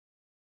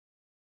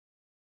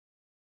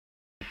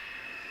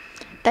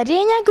Tady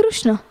je nějak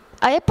rušno.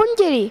 A je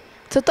pondělí.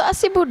 Co to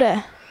asi bude?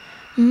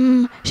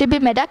 Že by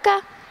Medaka?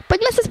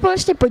 Pojďme se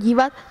společně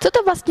podívat, co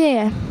to vlastně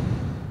je.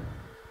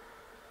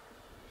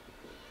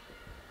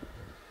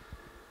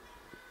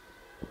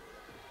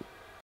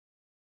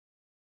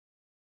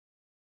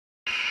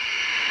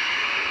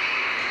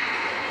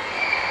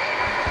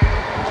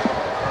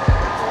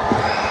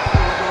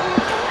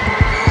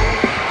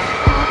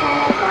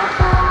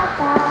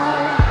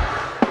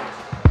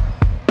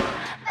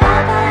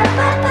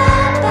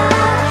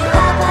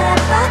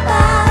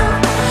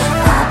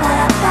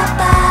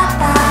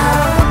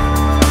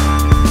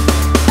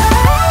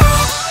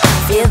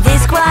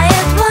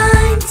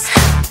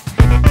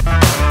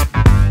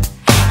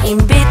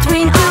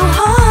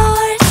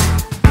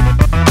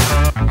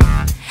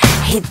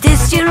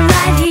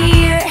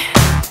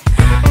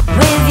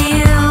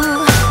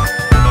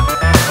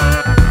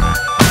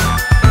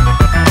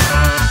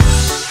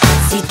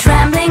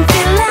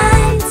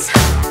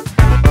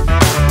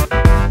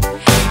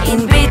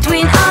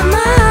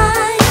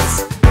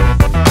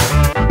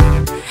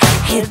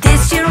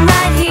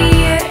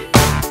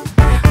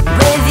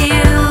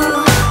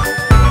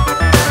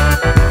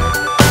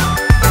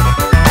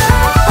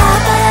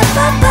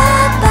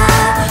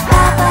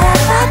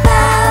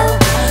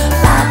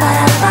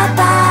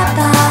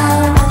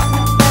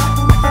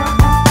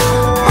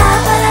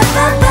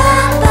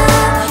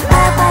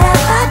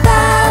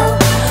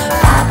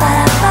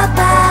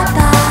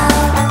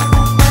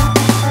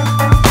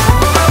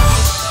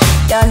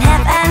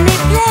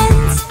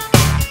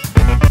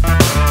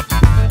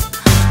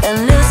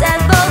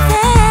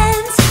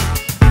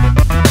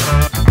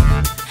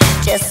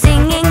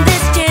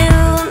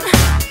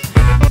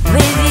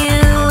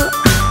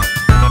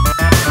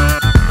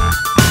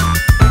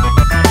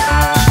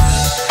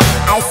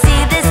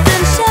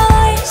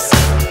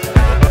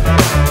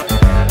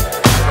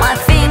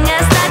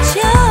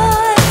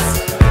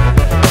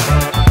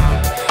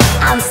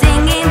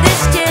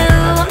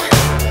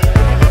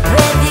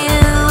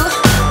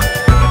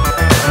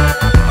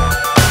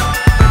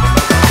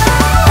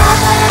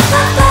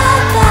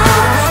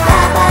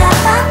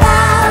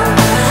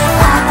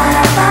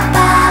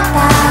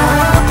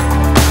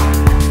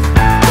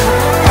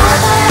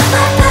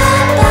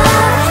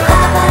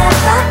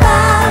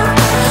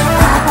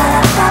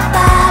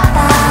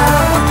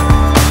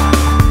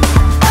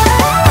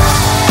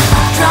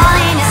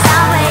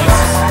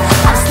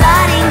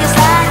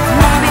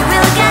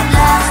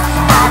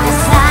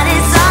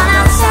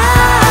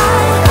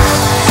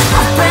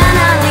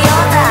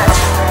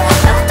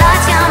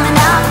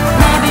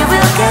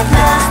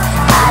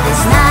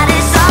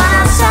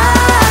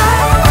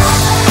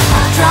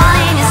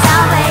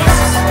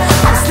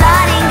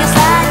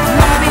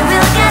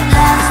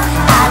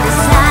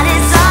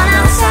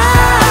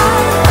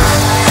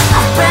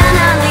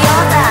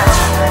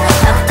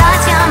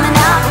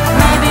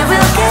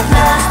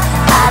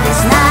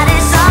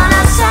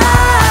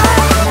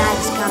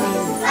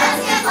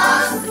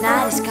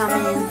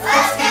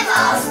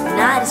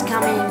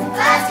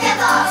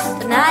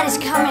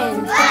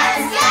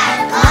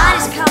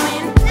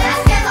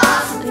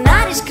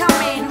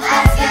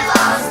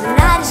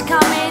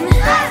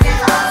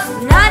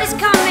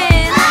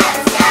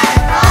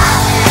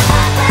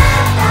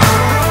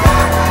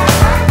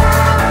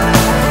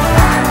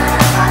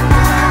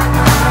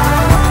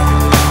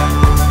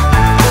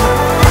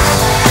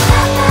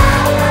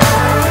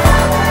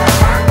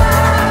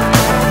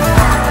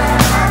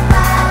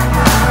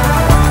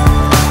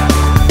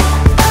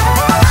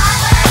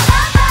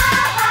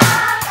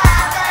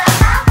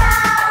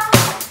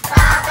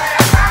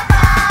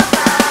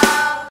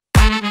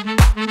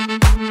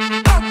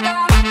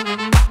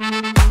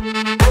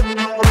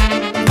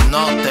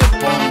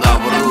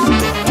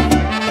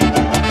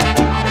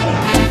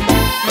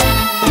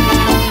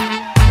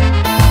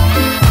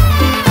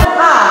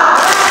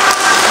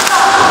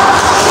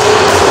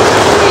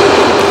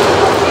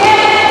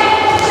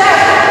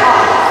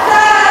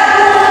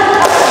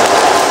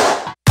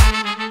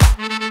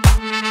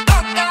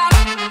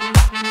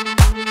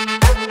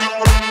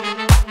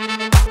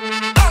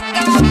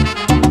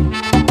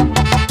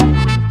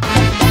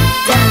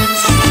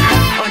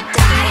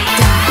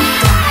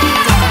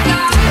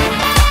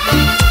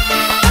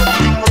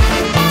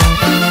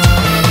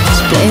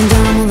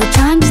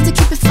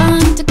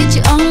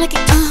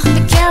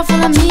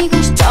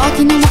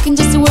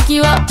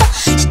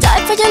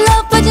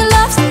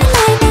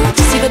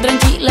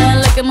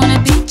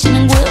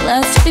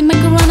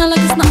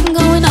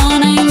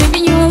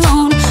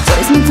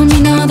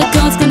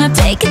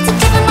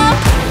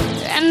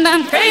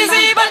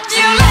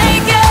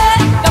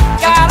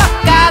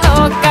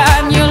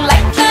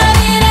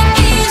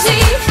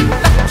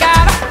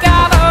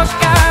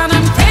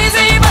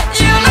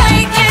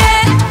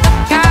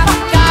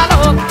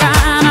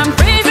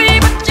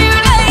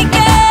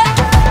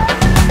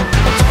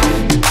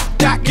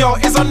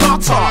 Is a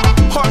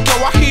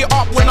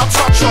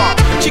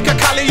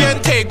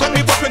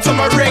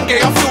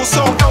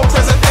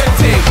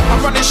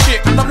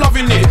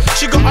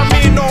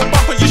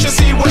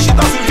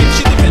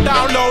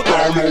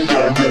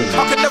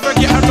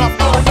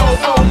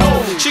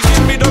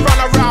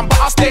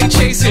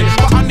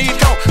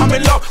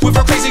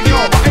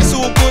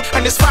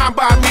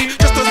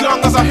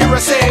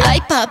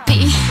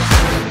puppy.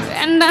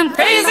 And I'm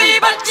crazy,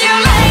 but you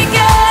like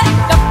it.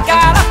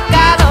 Loca,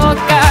 loca,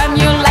 loca, and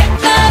you like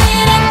that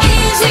it ain't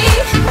easy.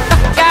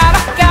 Loca,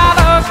 loca,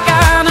 loca,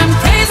 and I'm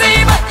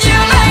crazy, but you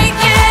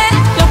like it.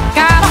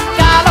 Loca,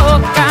 loca,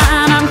 loca,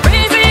 and I'm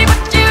crazy,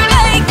 but you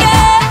like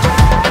it.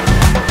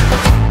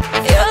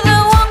 You're the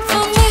one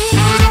for me,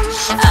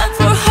 and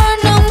for her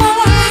no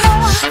more.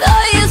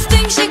 Though you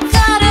think she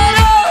got it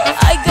all,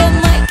 I got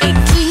my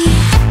kiki.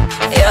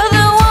 You're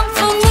the one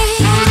for me,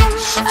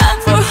 and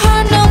for her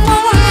no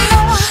more.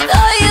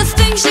 Though you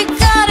think she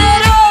got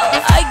it all,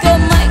 I got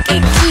my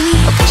kiki.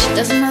 Okay, she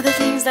does some other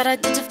things that I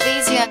did to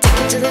please you. I take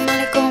you to the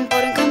malecón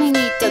por un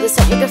caminito. They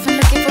said your girlfriend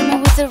looking for me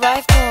with a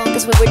rifle.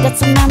 Cause we were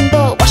that's a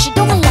mambo, what she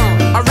don't allow.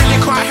 I really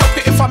can't help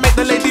it if I make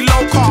the lady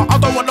loca. I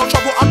don't want no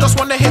trouble, I just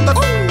wanna hit the.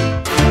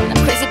 I'm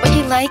crazy but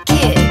you like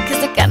it. Cause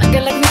the kind of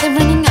girl like me they're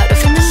running out of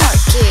from the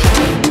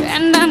market.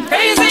 And I'm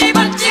crazy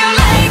but you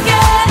like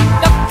it.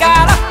 Loca,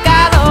 loca,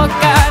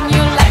 loca, and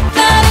you like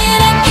that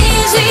it ain't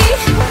easy.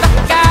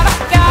 Loca,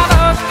 loca,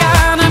 loca,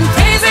 and I'm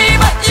crazy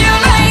but you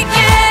like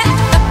it.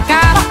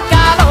 Loca,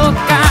 loca,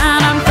 loca,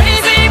 and I'm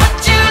crazy but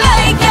you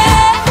like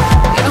it.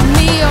 Dios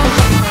mío.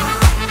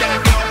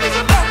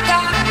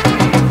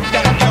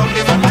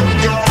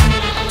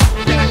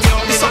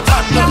 It's a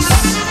madness,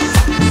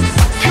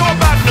 pure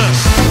madness.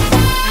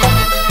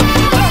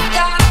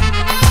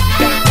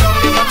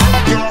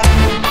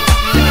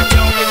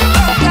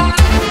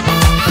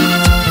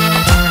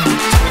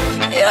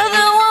 You're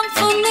the one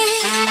for me,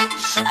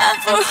 and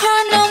for her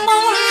no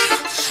more.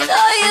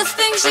 Though you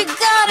think she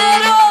got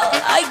it all,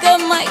 I got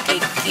my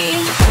kiki.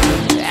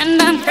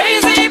 And I'm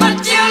crazy, but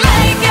you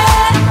like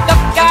it.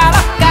 Loca,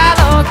 loca,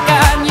 loca,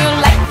 and you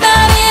like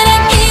that it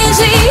ain't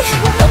easy.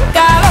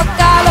 Loca,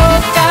 loca,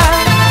 loca.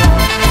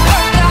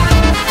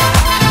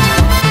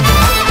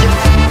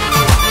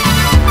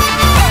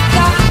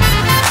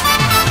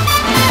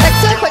 Tak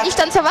co, chodíš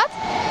tancovat?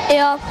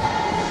 Jo,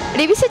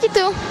 Líbí se ti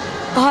tu?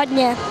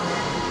 hodně.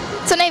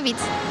 Co nejvíc?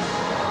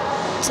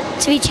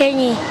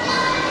 Cvičení.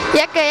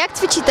 Jak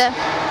cvičíte?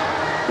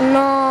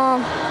 No,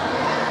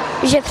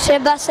 že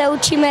třeba se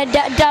učíme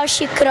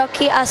další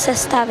kroky a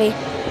sestavy.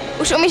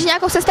 Už umíš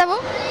nějakou sestavu?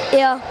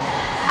 Jo,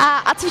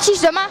 A cvičíš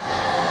doma?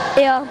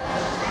 jo,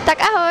 Tak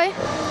ahoj.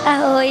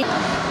 ahoj.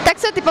 Tak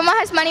co, ty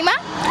pomáháš s malýma?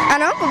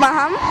 Ano,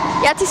 pomáhám.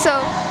 Jací jsou?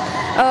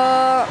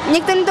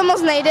 Některým to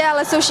moc nejde,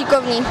 ale jsou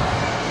šikovní.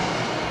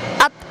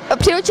 A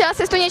přiučila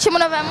jsi tu něčemu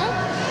novému?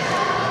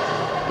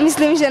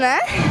 Myslím, že ne.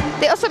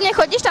 Ty osobně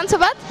chodíš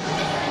tancovat?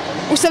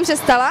 Už jsem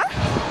přestala,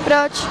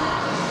 Proč?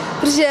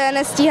 protože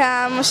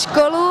nestíhám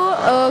školu,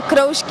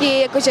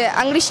 kroužky, jakože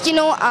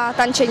angličtinu a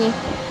tančení.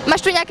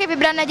 Máš tu nějaké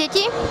vybrané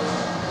děti?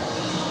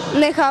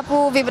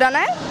 Nechápu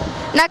vybrané?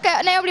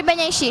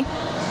 Nejoblíbenější?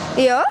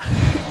 Jo.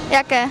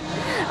 Jaké?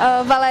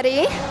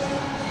 Valerii.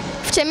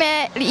 V čem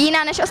je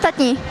jiná než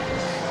ostatní?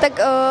 Tak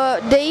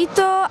dej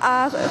to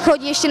a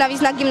chodí ještě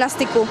navíc na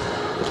gymnastiku.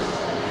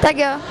 Tak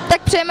jo,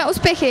 tak přejeme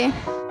úspěchy.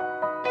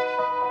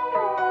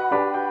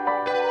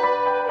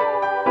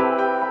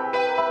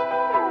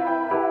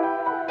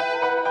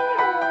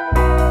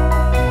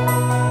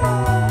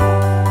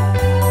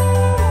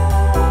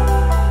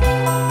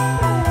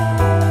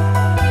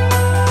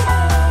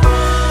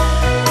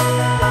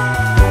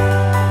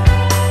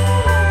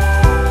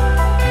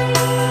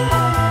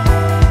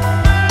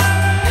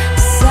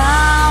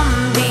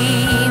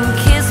 Sunbeam,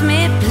 kiss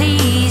me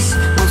please,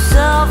 more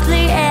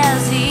softly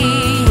as he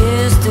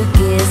used to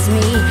kiss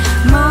me.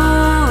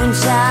 Moon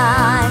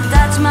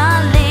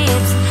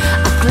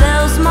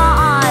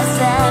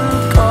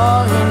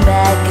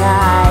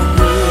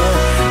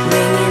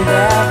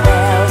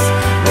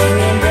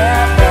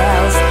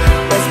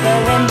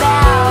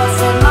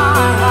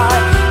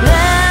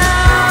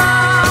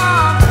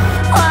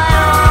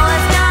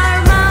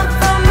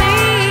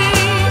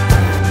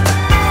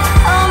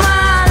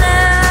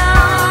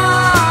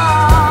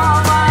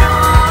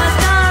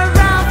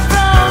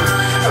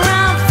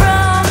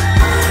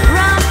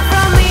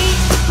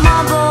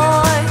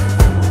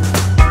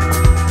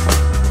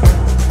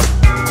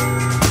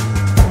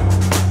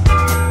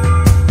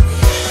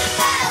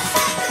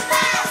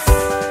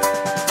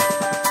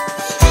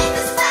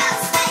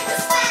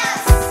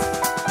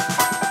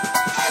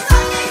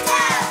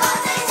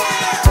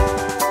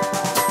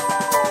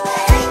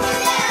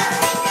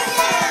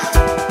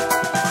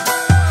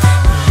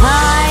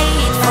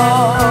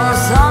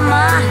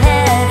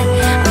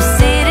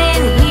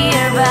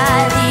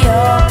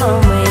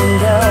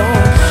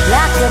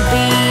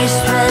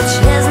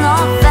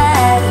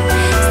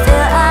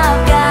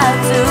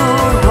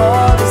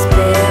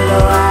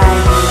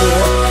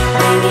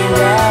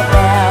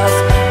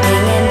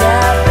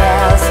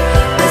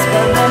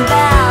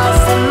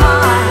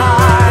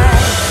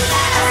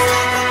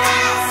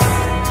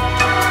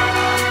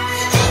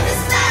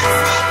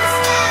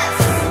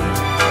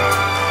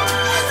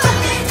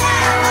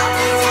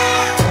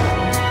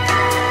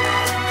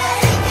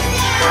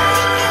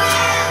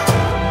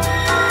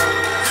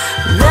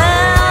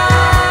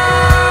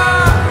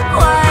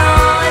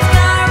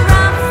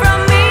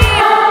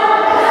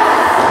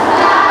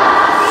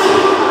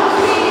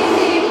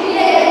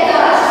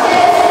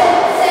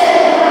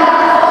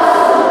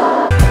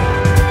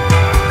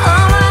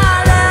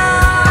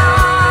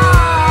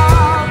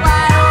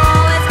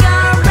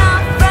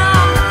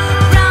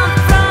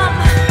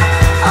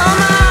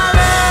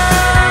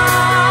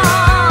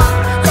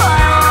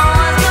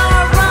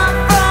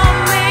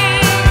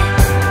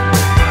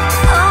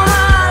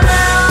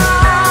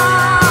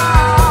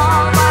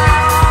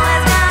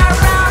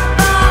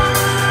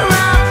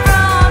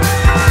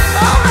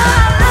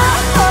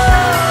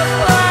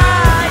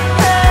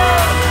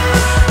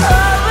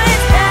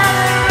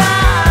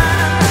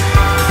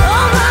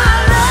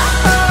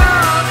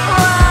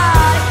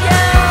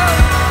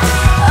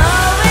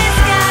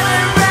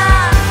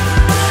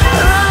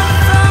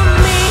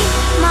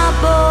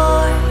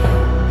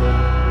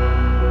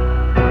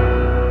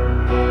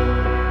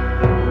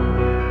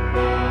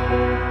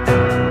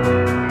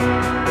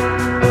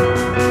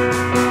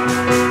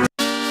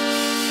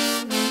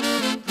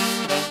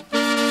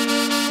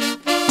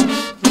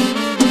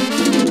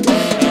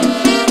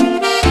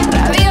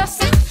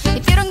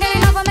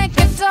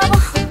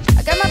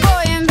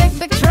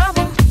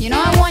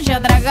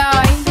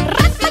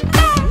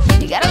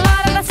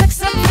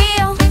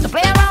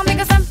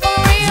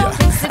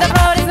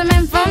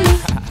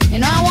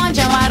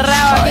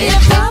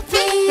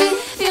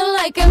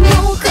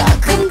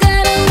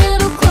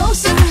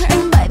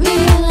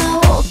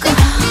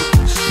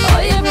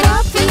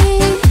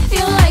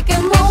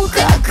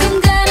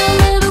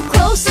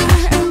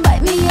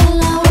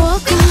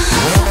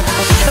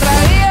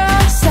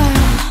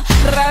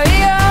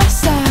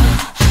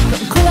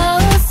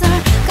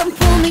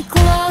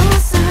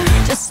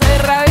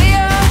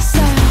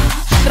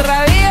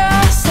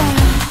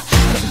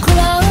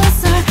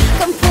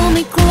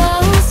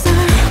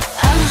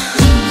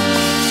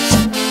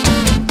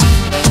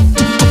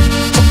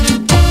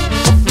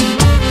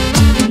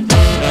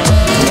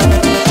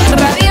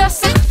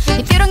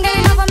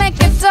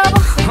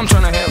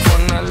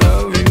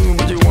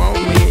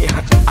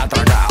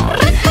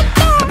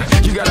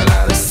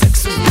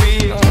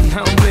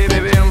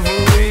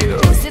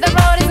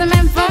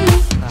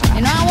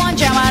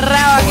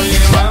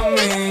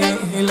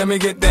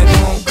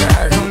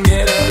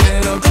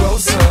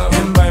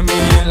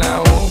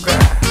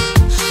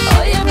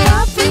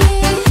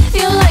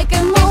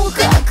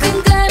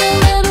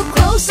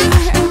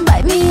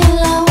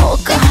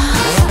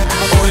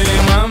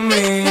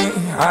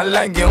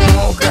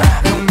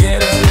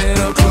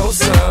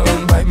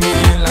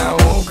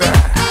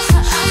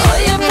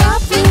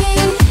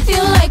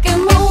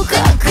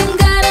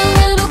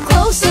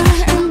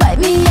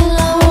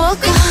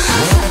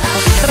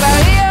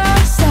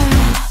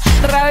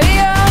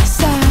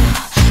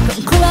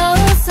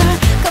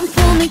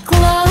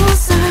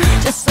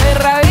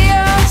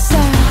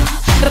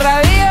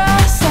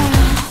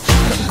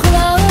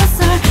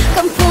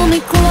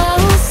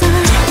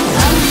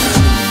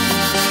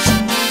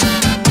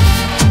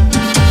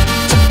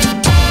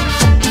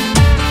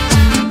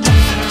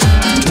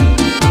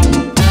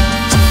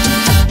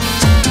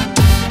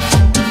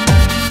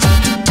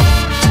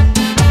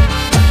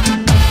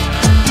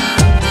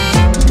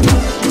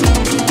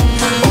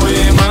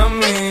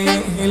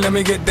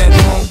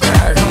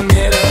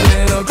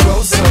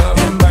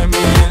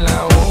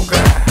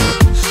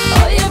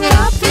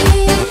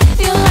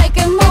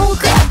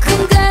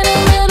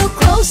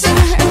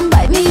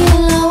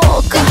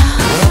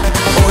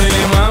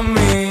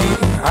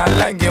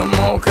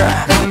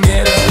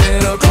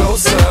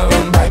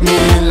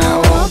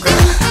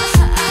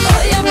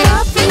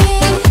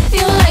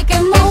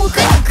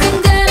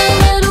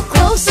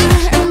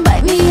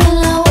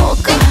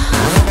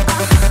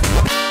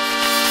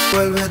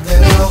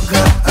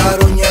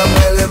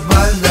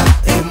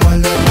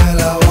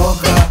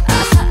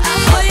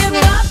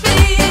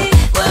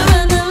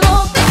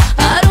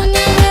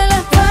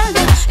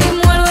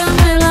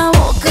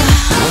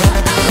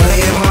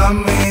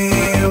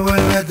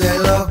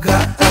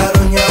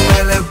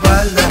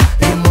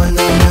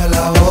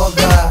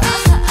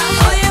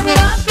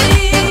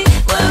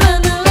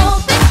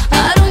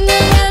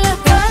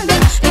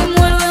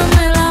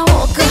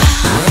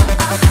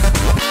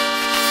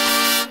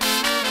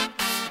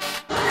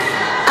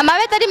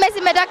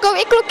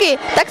kluky,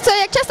 tak co,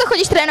 jak často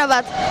chodíš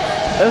trénovat?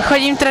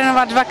 Chodím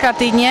trénovat 2krát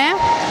týdně,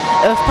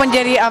 v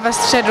pondělí a ve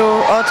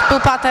středu od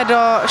 5:30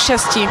 do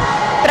 6.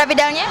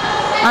 Pravidelně?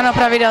 Ano,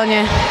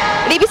 pravidelně.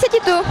 Líbí se ti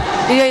tu?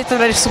 Jo, je to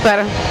tady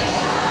super.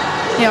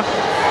 Jo.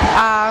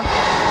 A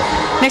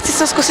nechci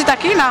to zkusit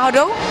taky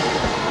náhodou?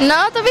 No,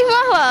 to bych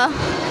mohla.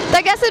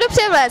 Tak já se jdu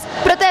převlézt.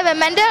 Pro TV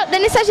Mendel,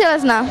 Denisa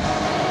Železná.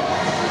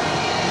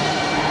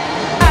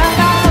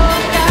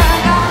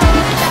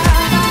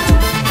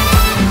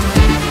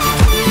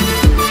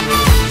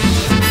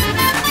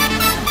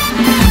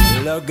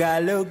 Loga,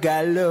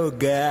 loga,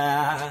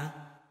 loga.